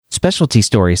Specialty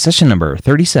Story, session number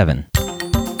 37.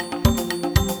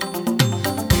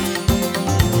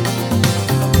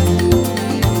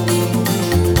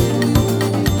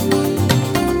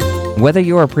 Whether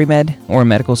you're a pre-med or a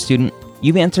medical student,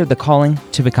 you've answered the calling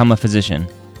to become a physician.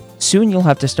 Soon you'll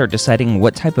have to start deciding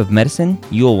what type of medicine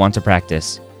you'll want to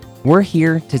practice. We're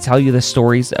here to tell you the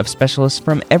stories of specialists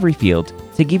from every field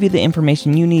to give you the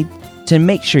information you need to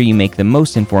make sure you make the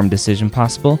most informed decision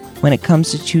possible when it comes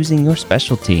to choosing your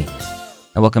specialty.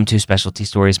 And welcome to Specialty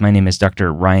Stories. My name is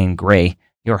Dr. Ryan Gray,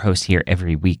 your host here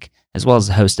every week, as well as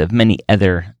the host of many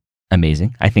other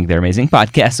amazing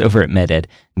podcasts over at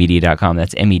mededmedia.com.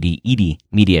 That's MEDED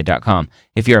media.com.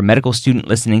 If you're a medical student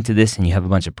listening to this and you have a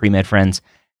bunch of pre-med friends,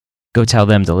 go tell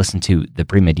them to listen to the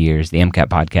Pre-Med Years, the MCAT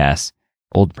podcasts,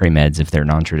 Old Pre-Meds if they're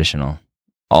non-traditional.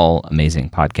 All amazing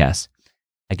podcasts.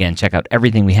 Again, check out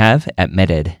everything we have at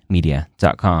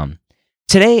mededmedia.com.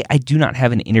 Today, I do not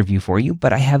have an interview for you,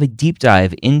 but I have a deep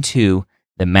dive into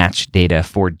the match data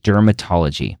for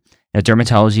dermatology. Now,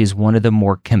 dermatology is one of the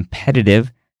more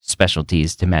competitive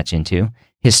specialties to match into.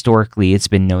 Historically, it's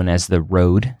been known as the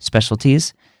road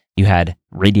specialties. You had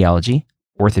radiology,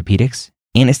 orthopedics,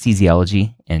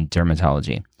 anesthesiology, and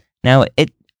dermatology. Now,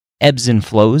 it ebbs and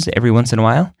flows every once in a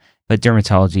while, but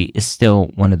dermatology is still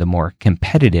one of the more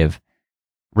competitive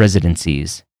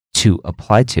residencies to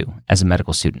apply to as a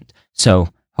medical student. So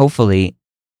hopefully,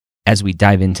 as we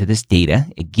dive into this data,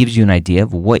 it gives you an idea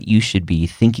of what you should be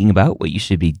thinking about, what you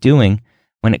should be doing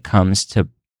when it comes to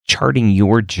charting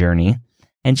your journey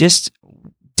and just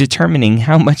determining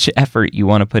how much effort you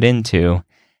want to put into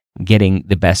getting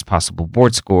the best possible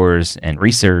board scores and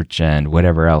research and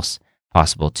whatever else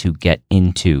possible to get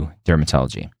into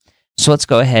dermatology. So let's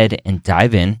go ahead and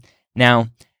dive in. Now,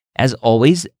 as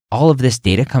always, all of this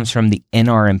data comes from the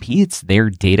NRMP. It's their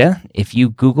data. If you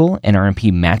Google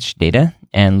NRMP match data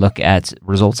and look at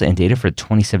results and data for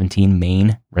 2017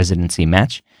 Maine residency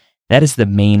match, that is the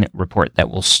main report that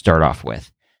we'll start off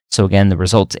with. So again, the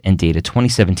results and data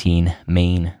 2017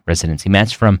 Maine residency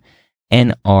match from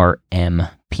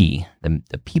NRMP,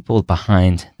 the people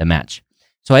behind the match.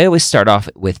 So I always start off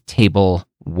with table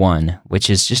 1, which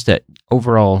is just an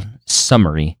overall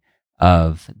summary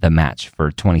of the match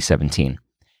for 2017.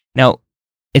 Now,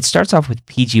 it starts off with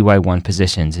PGY1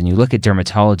 positions, and you look at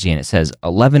dermatology and it says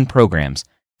 11 programs,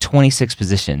 26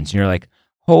 positions. And you're like,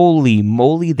 holy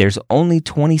moly, there's only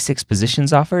 26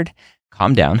 positions offered?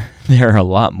 Calm down. There are a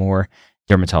lot more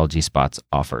dermatology spots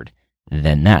offered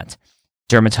than that.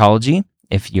 Dermatology,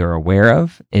 if you're aware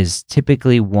of, is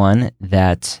typically one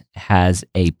that has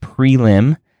a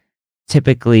prelim,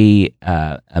 typically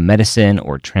a medicine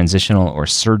or transitional or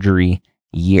surgery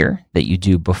year that you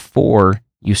do before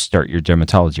you start your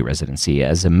dermatology residency.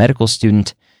 As a medical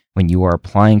student, when you are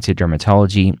applying to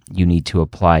dermatology, you need to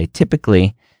apply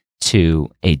typically to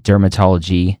a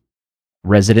dermatology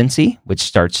residency, which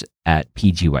starts at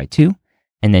PGY2,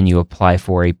 and then you apply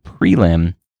for a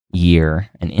prelim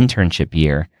year, an internship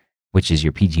year, which is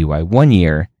your PGY1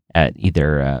 year at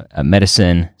either a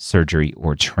medicine, surgery,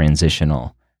 or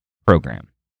transitional program.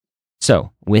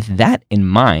 So with that in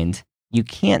mind, you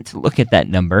can't look at that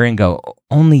number and go,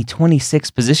 only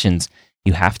 26 positions.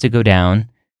 You have to go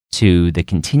down to the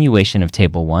continuation of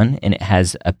Table 1, and it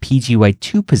has a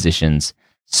PGY2 positions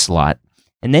slot.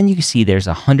 And then you can see there's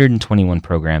 121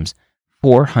 programs,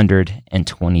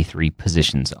 423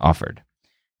 positions offered.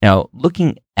 Now,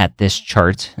 looking at this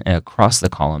chart across the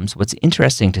columns, what's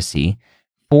interesting to see,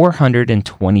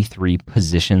 423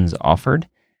 positions offered.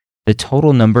 The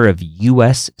total number of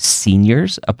U.S.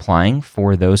 seniors applying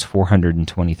for those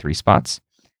 423 spots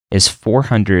is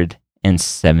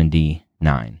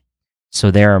 479.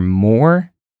 So there are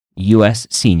more U.S.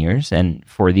 seniors, and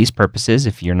for these purposes,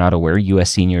 if you're not aware, U.S.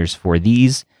 seniors for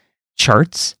these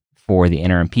charts for the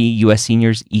NRMP, U.S.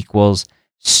 seniors equals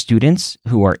students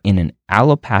who are in an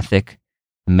allopathic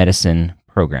medicine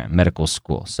program, medical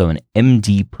school. So an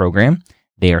MD program,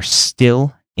 they are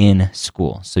still in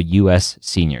school, so U.S.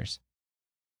 seniors.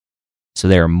 So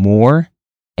there are more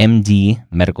MD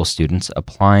medical students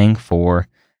applying for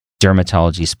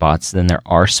dermatology spots than there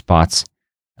are spots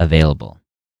available.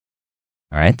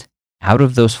 All right? Out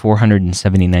of those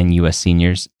 479 U.S.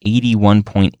 seniors,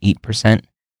 81.8%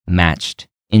 matched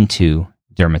into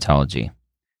dermatology.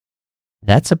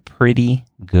 That's a pretty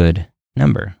good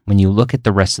number. When you look at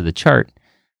the rest of the chart,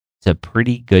 it's a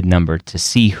pretty good number to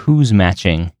see who's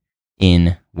matching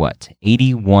in what?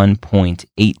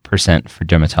 81.8% for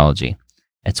dermatology.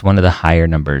 It's one of the higher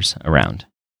numbers around.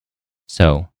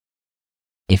 So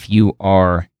if you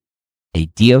are a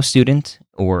DO student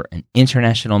or an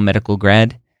international medical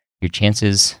grad, your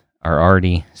chances are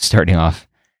already starting off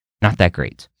not that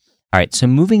great. All right, so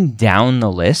moving down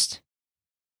the list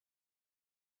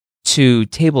to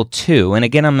Table 2, and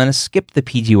again, I'm going to skip the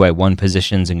PGY1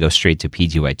 positions and go straight to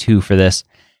PGY2 for this.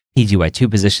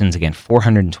 PGY2 positions, again,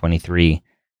 423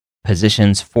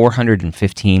 positions,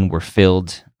 415 were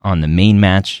filled on the main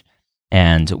match,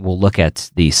 and we'll look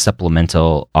at the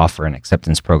supplemental offer and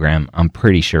acceptance program. I'm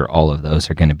pretty sure all of those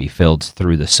are going to be filled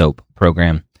through the SOAP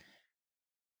program.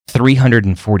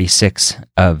 346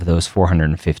 of those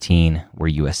 415 were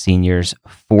U.S. seniors.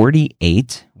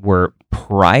 48 were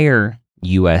prior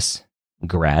U.S.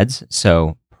 grads,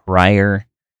 so prior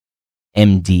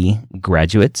MD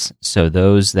graduates, so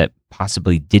those that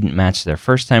possibly didn't match their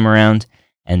first time around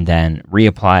and then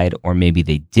reapplied, or maybe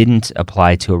they didn't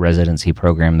apply to a residency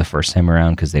program the first time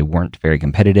around because they weren't very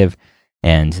competitive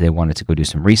and they wanted to go do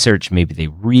some research. Maybe they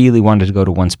really wanted to go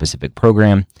to one specific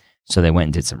program, so they went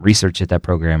and did some research at that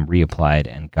program, reapplied,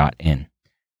 and got in.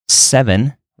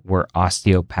 7 were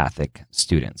osteopathic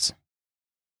students.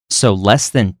 So less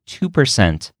than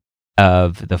 2%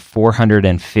 of the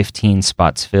 415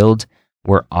 spots filled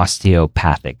were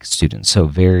osteopathic students. So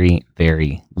very,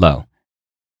 very low.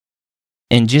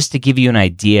 And just to give you an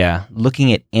idea,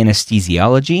 looking at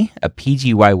anesthesiology, a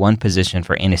PGY1 position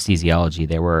for anesthesiology,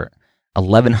 there were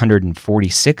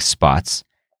 1,146 spots.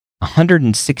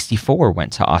 164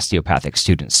 went to osteopathic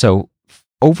students. So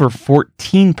over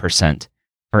 14%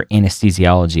 for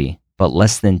anesthesiology, but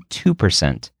less than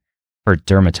 2% for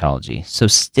dermatology. So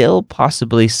still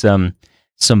possibly some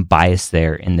bias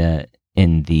there in the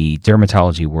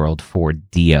dermatology world for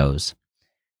DOs.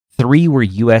 3 were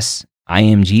U.S.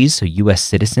 IMGs, so U.S.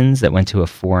 citizens that went to a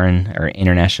foreign or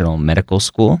international medical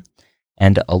school,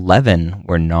 and 11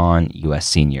 were non-U.S.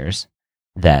 seniors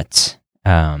that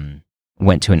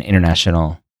went to an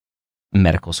international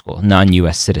medical school,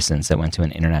 non-U.S. citizens that went to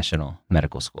an international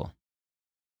medical school.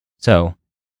 So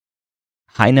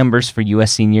high numbers for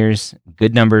U.S. seniors,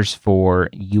 good numbers for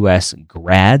U.S.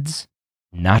 grads,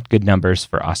 not good numbers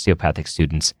for osteopathic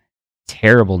students,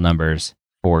 terrible numbers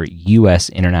for U.S.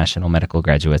 international medical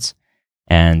graduates,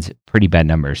 and pretty bad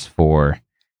numbers for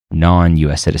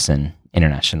non-U.S. citizen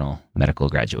international medical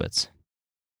graduates.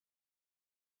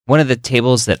 One of the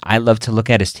tables that I love to look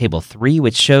at is Table 3,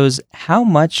 which shows how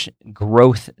much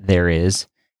growth there is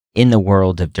in the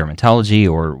world of dermatology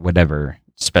or whatever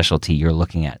specialty you're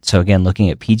looking at. So again, looking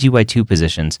at PGY2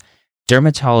 positions,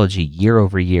 dermatology year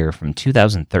over year from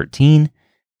 2013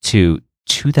 to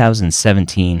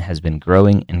 2017 has been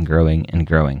growing and growing and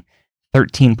growing.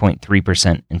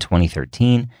 13.3% in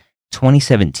 2013.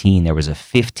 2017, there was a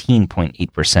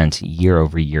 15.8% year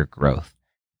over year growth.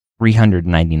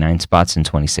 399 spots in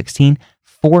 2016,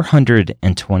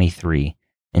 423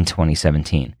 in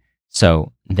 2017.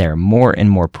 So there are more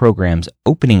and more programs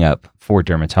opening up for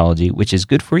dermatology, which is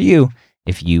good for you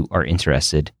if you are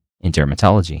interested in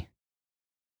dermatology.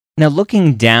 Now,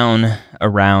 looking down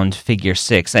around Figure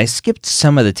 6, I skipped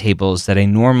some of the tables that I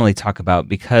normally talk about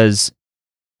because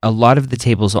a lot of the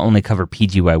tables only cover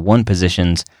PGY1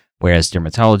 positions, whereas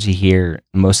dermatology here,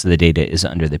 most of the data is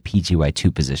under the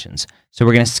PGY2 positions. So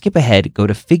we're going to skip ahead, go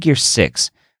to Figure 6,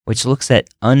 which looks at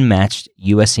unmatched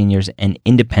U.S. seniors and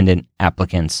independent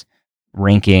applicants,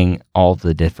 ranking all of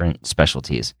the different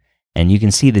specialties. And you can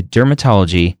see the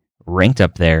dermatology ranked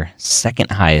up there,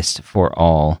 second highest for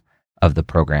all of the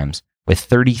programs, with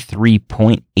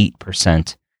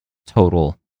 33.8%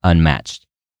 total unmatched.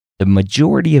 The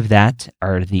majority of that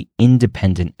are the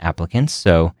independent applicants,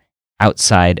 so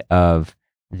outside of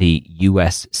the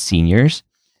U.S. seniors,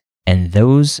 and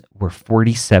those were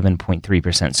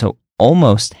 47.3%. So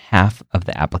almost half of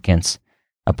the applicants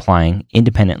applying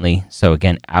independently. So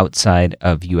again, outside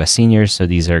of U.S. seniors. So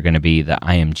these are going to be the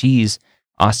IMGs,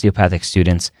 osteopathic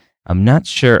students. I'm not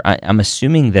sure. I'm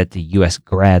assuming that the U.S.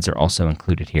 grads are also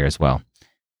included here as well.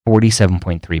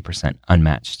 47.3%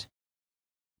 unmatched.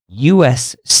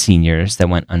 U.S. seniors that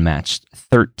went unmatched,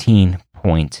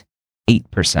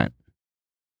 13.8%.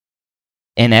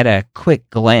 And at a quick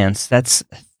glance, that's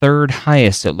third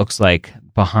highest, it looks like,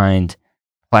 behind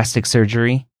plastic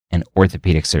surgery and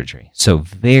orthopedic surgery. So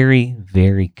very,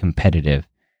 very competitive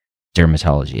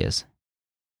dermatology is.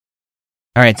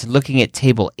 All right, so looking at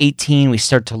Table 18, we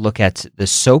start to look at the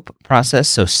SOAP process,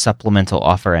 so Supplemental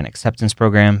Offer and Acceptance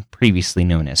Program, previously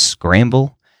known as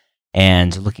Scramble.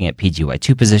 And looking at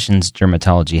PGY2 positions,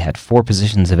 dermatology had 4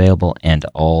 positions available, and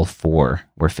all 4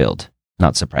 were filled.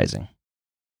 Not surprising.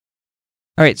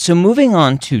 All right, so moving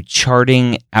on to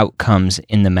charting outcomes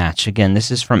in the match. Again,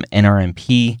 this is from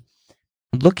NRMP.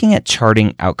 Looking at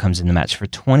charting outcomes in the match for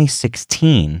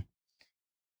 2016,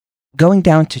 going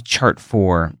down to Chart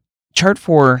 4, chart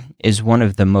 4 is one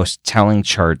of the most telling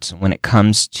charts when it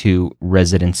comes to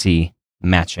residency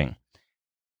matching.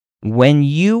 When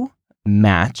you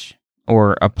match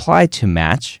or apply to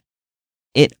match,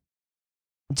 it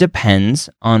depends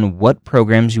on what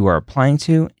programs you are applying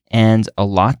to, and a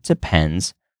lot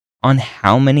depends on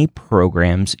how many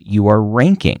programs you are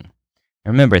ranking.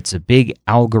 Remember, it's a big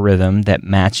algorithm that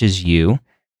matches you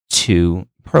to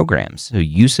programs. So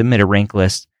you submit a rank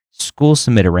list, schools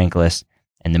submit a rank list,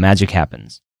 and the magic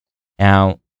happens.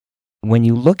 Now, when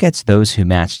you look at those who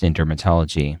matched in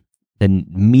dermatology, the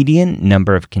median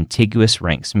number of contiguous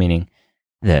ranks, meaning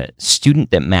the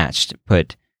student that matched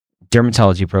put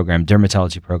dermatology program,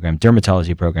 dermatology program,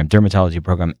 dermatology program, dermatology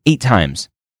program 8 times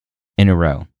in a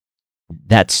row,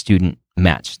 that student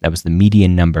matched. That was the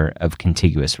median number of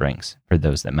contiguous ranks for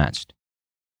those that matched.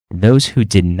 Those who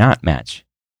did not match,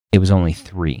 it was only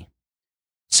 3.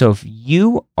 So if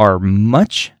you are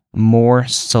much more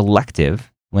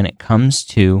selective when it comes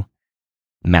to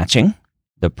matching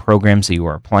the programs that you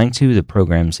are applying to, the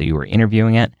programs that you are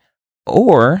interviewing at,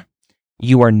 or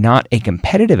you are not a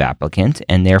competitive applicant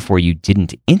and therefore you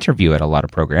didn't interview at a lot of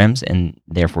programs and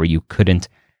therefore you couldn't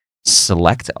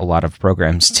select a lot of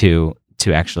programs to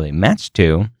actually match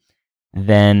to,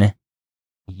 then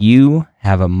you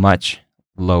have a much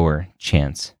lower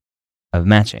chance of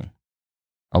matching.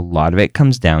 A lot of it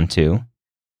comes down to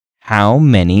how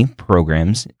many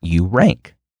programs you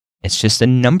rank. It's just a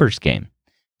numbers game.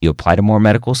 You apply to more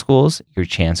medical schools, your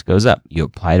chance goes up. You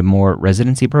apply to more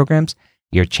residency programs,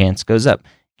 your chance goes up.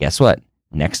 Guess what?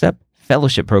 Next up,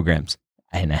 fellowship programs.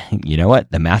 And you know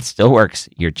what? The math still works.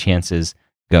 Your chances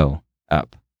go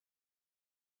up.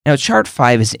 Now, chart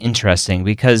 5 is interesting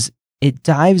because it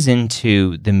dives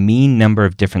into the mean number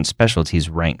of different specialties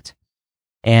ranked.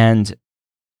 And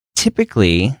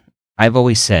typically, I've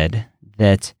always said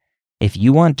that if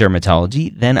you want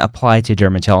dermatology, then apply to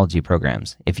dermatology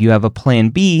programs. If you have a plan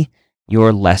B,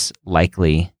 you're less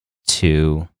likely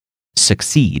to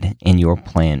succeed in your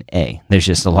plan A. There's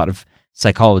just a lot of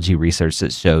psychology research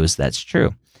that shows that's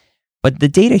true. But the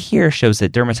data here shows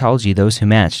that dermatology, those who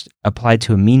matched, applied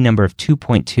to a mean number of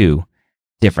 2.2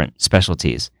 different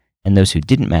specialties, and those who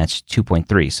didn't match,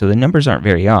 2.3. So the numbers aren't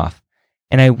very off.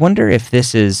 And I wonder if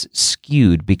this is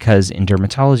skewed because in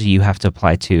dermatology, you have to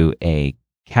apply to a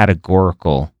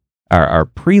categorical or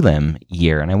prelim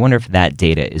year, and I wonder if that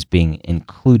data is being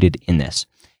included in this.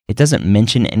 It doesn't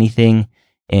mention anything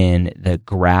in the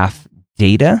graph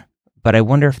data, but I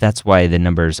wonder if that's why the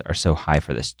numbers are so high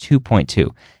for this, 2.2.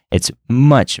 It's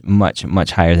much, much,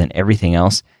 much higher than everything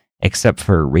else except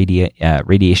for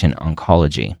radiation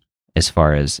oncology as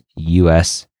far as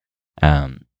U.S.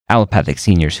 Allopathic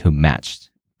seniors who matched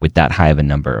with that high of a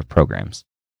number of programs.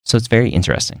 So it's very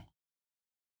interesting.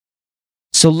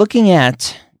 So looking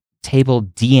at table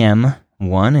DM1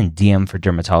 and DM for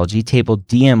dermatology, table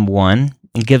DM1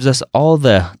 it gives us all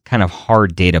the kind of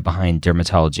hard data behind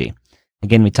dermatology.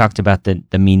 Again, we talked about the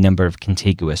mean number of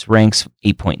contiguous ranks,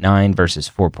 8.9 versus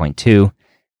 4.2.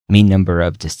 Mean number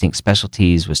of distinct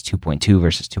specialties was 2.2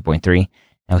 versus 2.3.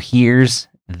 Now here's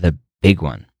the big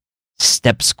one.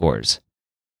 Step scores.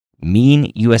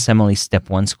 Mean USMLE Step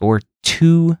 1 score,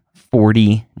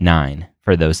 249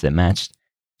 for those that matched,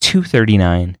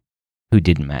 239 who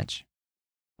didn't match.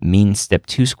 Mean Step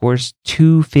 2 scores,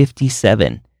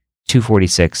 257,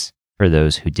 246 for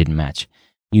those who didn't match.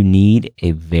 You need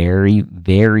a very,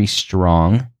 very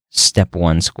strong Step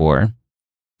 1 score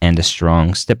and a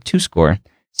strong Step 2 score.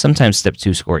 Sometimes Step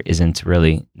 2 score isn't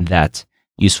really that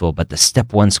useful, but the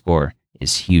Step 1 score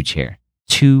is huge here.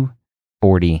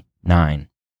 249.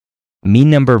 Mean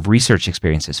number of research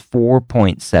experiences,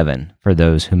 4.7 for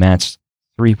those who matched,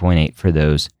 3.8 for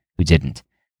those who didn't.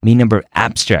 Mean number of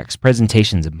abstracts,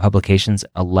 presentations, and publications,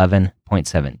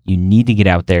 11.7. You need to get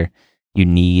out there. You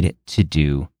need to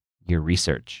do your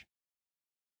research.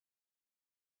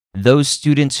 Those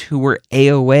students who were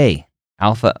AOA,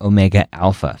 Alpha Omega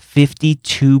Alpha,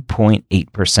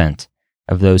 52.8%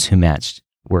 of those who matched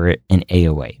were in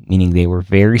AOA, meaning they were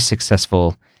very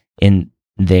successful in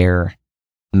their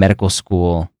medical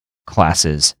school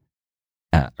classes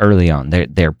early on,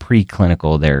 their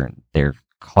preclinical, their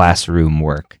classroom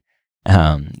work,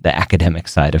 the academic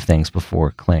side of things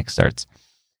before clinic starts.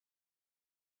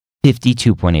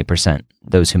 52.8%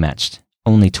 those who matched,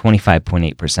 only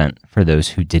 25.8% for those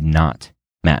who did not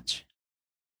match.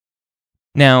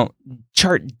 Now,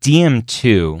 chart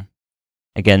DM2,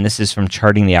 again, this is from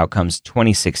Charting the Outcomes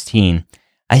 2016.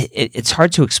 It's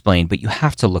hard to explain, but you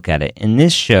have to look at it. And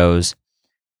this shows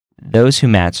those who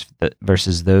matched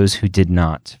versus those who did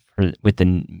not with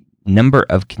the number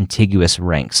of contiguous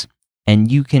ranks.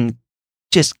 And you can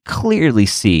just clearly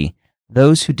see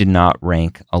those who did not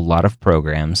rank a lot of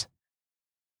programs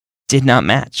did not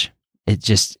match.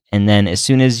 And then as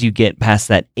soon as you get past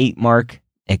that 8 mark,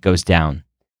 it goes down.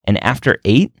 And after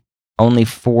 8, only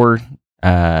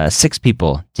 6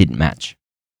 people didn't match.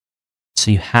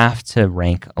 So you have to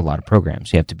rank a lot of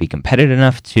programs. You have to be competitive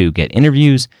enough to get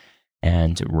interviews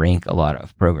and rank a lot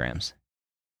of programs.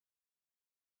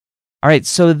 All right,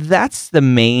 so that's the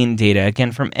main data,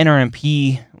 again, from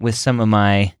NRMP with some of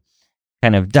my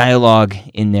kind of dialogue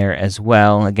in there as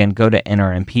well. Again, go to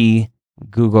NRMP,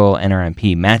 Google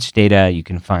NRMP match data. You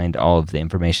can find all of the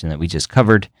information that we just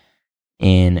covered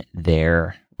in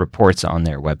their reports on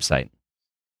their website.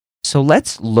 So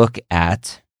let's look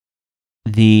at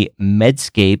the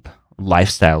Medscape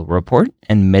Lifestyle Report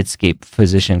and Medscape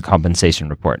Physician Compensation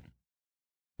Report.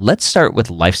 Let's start with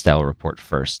Lifestyle Report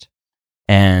first,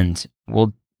 and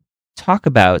we'll talk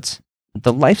about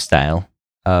the lifestyle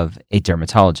of a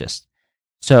dermatologist.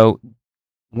 So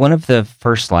one of the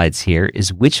first slides here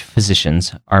is which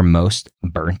physicians are most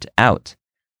burnt out.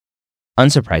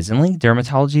 Unsurprisingly,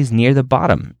 dermatology is near the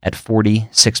bottom at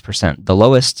 46%. The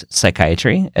lowest,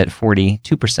 psychiatry, at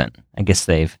 42%. I guess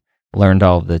they've learned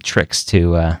all of the tricks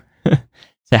to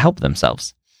help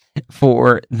themselves.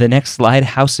 For the next slide,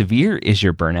 how severe is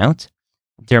your burnout?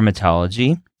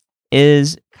 Dermatology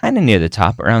is kind of near the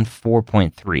top, around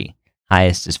 4.3.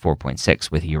 Highest is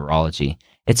 4.6 with urology.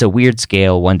 It's a weird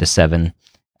scale, 1 to 7,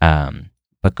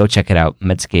 but go check it out,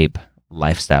 Medscape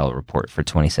Lifestyle Report for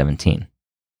 2017.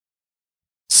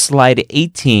 Slide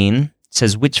 18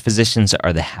 says which physicians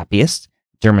are the happiest.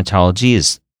 Dermatology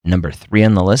is number 3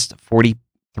 on the list.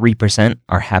 43%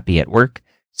 are happy at work.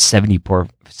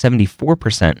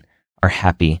 74% are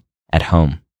happy at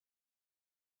home.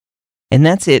 And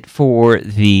that's it for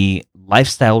the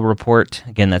lifestyle report.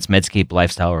 Again, that's Medscape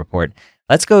Lifestyle Report.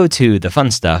 Let's go to the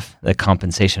fun stuff, the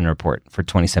compensation report for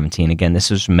 2017. Again, this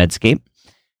was from Medscape.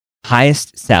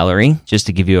 Highest salary, just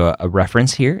to give you a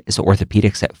reference here, is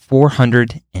orthopedics at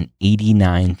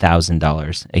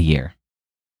 $489,000 a year.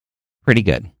 Pretty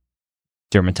good.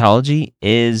 Dermatology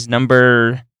is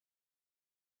number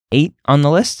 8 on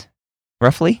the list,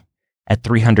 roughly, at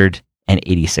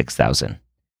 $386,000.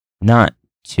 Not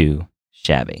too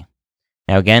shabby.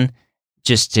 Now again,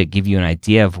 just to give you an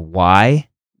idea of why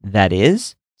that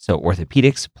is, so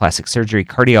orthopedics, plastic surgery,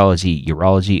 cardiology,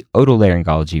 urology,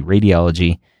 otolaryngology,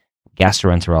 radiology,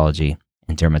 gastroenterology,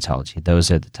 and dermatology.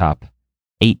 Those are the top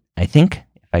 8, I think,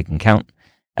 if I can count.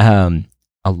 A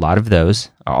lot of those,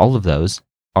 all of those,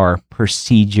 are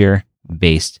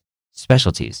procedure-based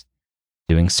specialties.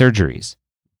 Doing surgeries,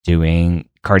 doing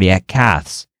cardiac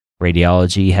caths.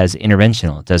 Radiology has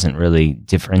interventional. It doesn't really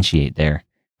differentiate there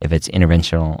if it's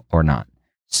interventional or not.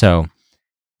 So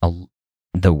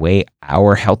the way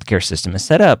our healthcare system is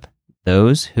set up,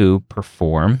 those who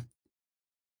perform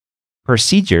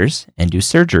procedures and do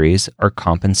surgeries are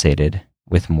compensated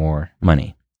with more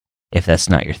money. If that's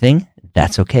not your thing,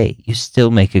 that's okay. You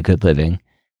still make a good living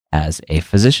as a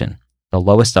physician. The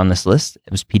lowest on this list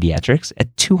was pediatrics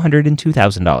at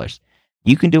 $202,000.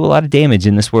 You can do a lot of damage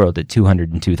in this world at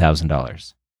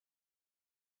 $202,000.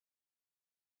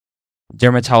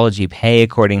 Dermatology pay,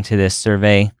 according to this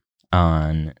survey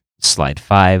on slide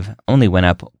 5, only went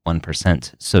up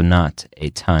 1%, so not a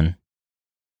ton.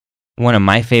 One of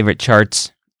my favorite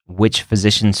charts, which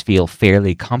physicians feel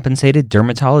fairly compensated,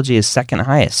 dermatology is second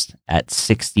highest at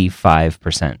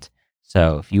 65%.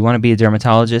 So if you want to be a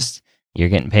dermatologist, you're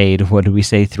getting paid, what did we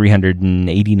say, $389,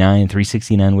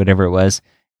 $369, whatever it was.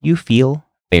 You feel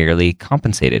fairly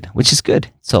compensated, which is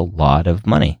good. It's a lot of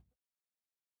money.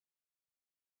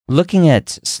 Looking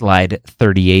at slide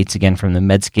 38, again from the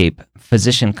Medscape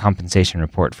Physician Compensation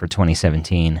Report for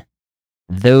 2017,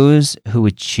 those who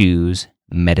would choose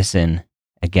medicine,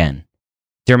 again,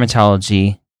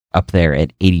 dermatology up there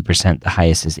at 80%, the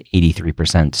highest is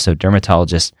 83%. So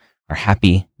dermatologists are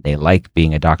happy, they like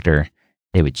being a doctor,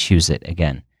 they would choose it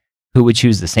again. Who would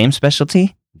choose the same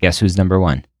specialty? Guess who's number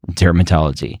 1?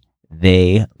 Dermatology.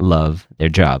 They love their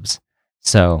jobs.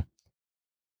 So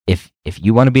if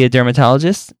you want to be a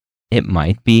dermatologist, it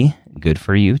might be good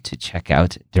for you to check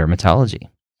out dermatology.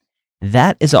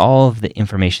 That is all of the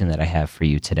information that I have for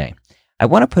you today. I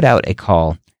want to put out a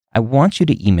call. I want you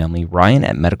to email me,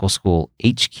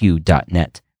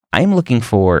 ryan@medicalschoolhq.net. I'm looking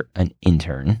for an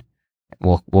intern.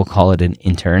 We'll call it an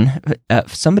intern.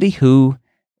 Somebody who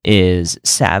is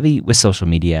savvy with social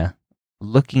media,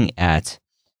 looking at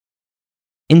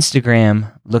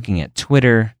Instagram, looking at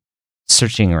Twitter,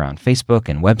 searching around Facebook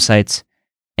and websites,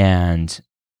 and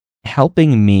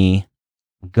helping me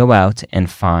go out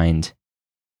and find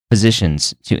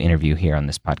physicians to interview here on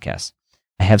this podcast.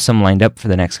 I have some lined up for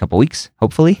the next couple weeks,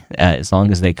 hopefully, as long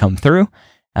as they come through.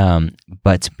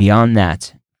 But beyond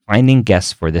that, finding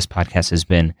guests for this podcast has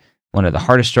been one of the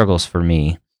hardest struggles for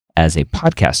me as a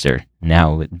podcaster.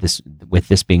 Now, with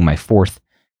this being my fourth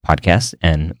podcast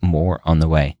and more on the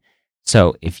way.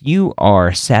 So if you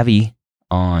are savvy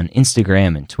on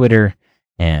Instagram and Twitter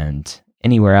and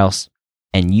anywhere else,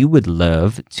 and you would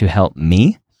love to help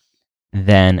me,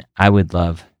 then I would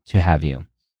love to have you.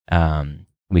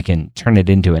 We can turn it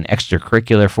into an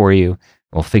extracurricular for you.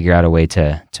 We'll figure out a way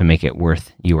to make it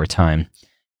worth your time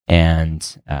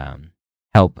and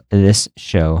help this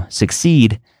show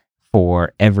succeed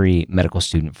for every medical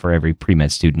student, for every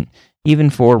pre-med student, even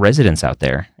for residents out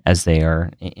there as they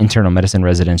are internal medicine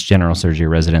residents, general surgery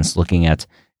residents looking at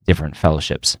different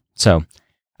fellowships. So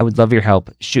I would love your help.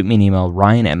 Shoot me an email,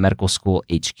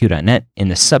 ryan@medicalschoolhq.net. In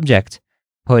the subject,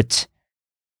 put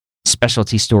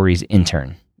specialty stories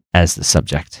intern as the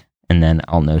subject, and then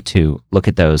I'll know to look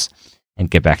at those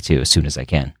and get back to you as soon as I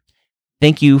can.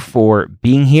 Thank you for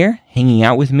being here, hanging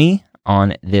out with me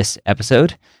on this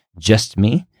episode, just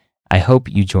me. I hope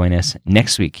you join us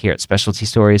next week here at Specialty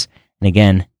Stories. And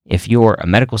again, if you're a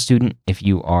medical student, if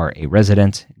you are a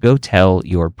resident, go tell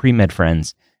your pre-med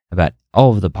friends about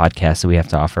all of the podcasts that we have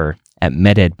to offer at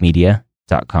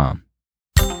mededmedia.com.